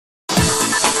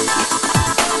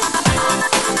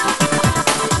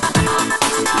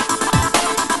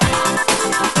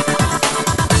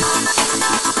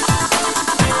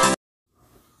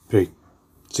Hey,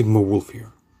 Sigma Wolf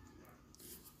here,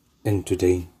 and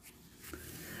today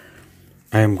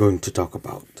I am going to talk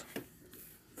about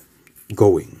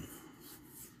going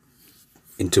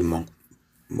into monk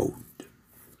mode.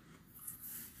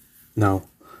 Now,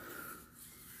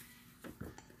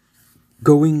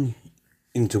 going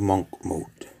into monk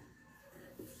mode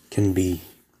can be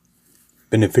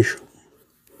beneficial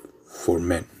for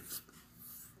men.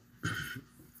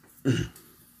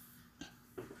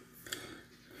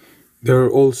 There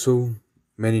are also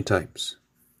many types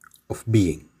of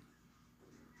being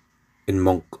in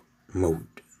monk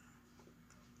mode,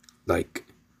 like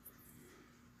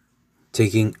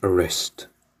taking a rest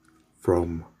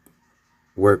from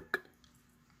work,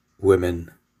 women,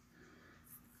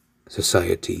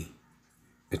 society,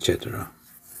 etc.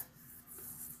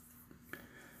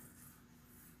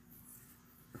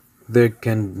 There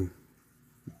can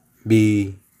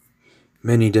be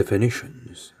many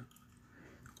definitions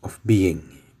of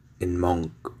being in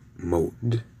monk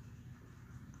mode,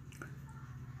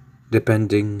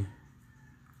 depending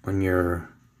on your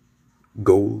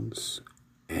goals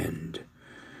and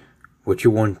what you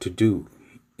want to do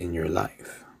in your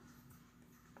life.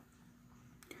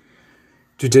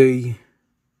 Today,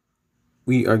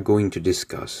 we are going to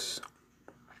discuss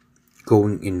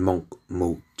going in monk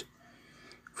mode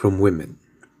from women.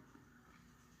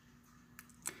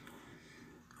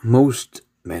 Most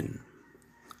men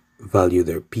value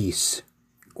their peace,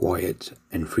 quiet,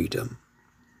 and freedom.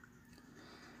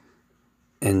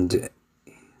 And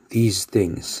these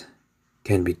things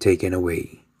can be taken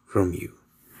away from you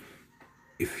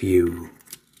if you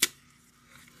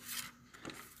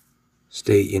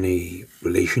stay in a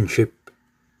relationship,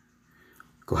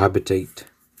 cohabitate,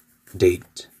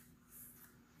 date,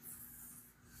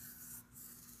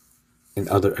 and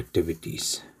other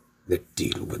activities that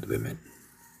deal with women,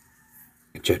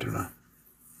 etc.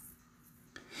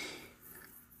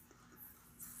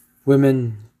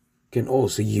 Women can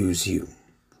also use you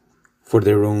for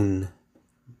their own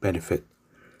benefit,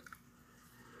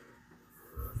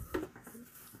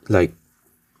 like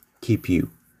keep you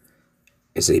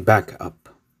as a backup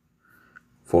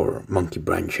for monkey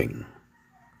branching,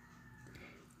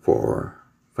 for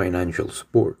financial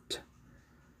support,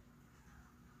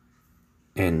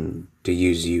 and to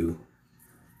use you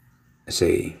as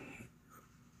a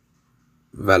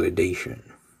validation,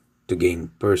 to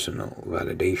gain personal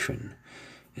validation,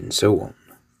 and so on.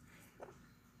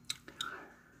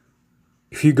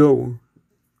 If you go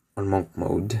on monk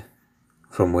mode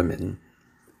from women,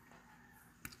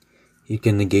 you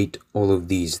can negate all of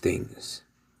these things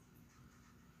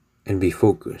and be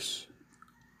focused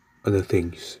on the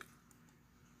things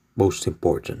most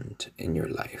important in your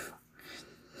life,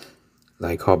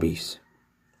 like hobbies,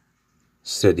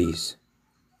 studies,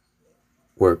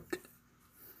 work,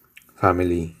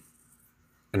 family,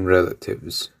 and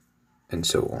relatives, and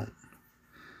so on.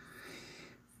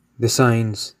 The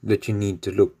signs that you need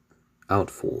to look out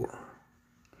for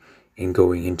in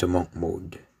going into monk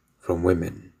mode from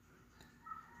women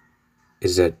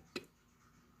is that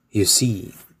you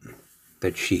see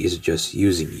that she is just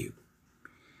using you.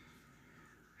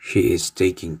 She is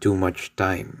taking too much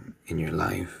time in your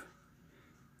life,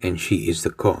 and she is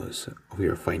the cause of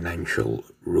your financial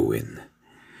ruin.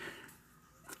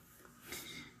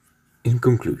 In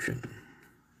conclusion,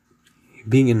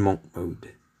 being in monk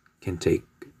mode can take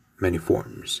many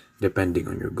forms depending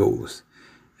on your goals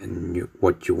and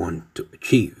what you want to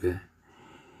achieve.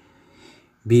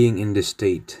 Being in this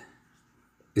state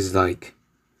is like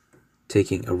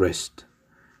taking a rest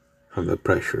from the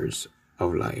pressures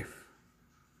of life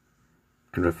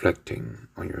and reflecting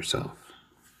on yourself.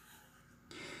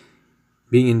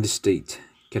 Being in this state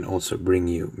can also bring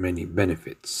you many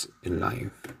benefits in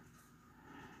life.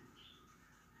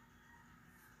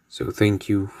 So thank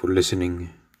you for listening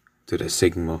to the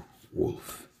Sigma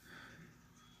Wolf.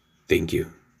 Thank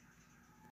you.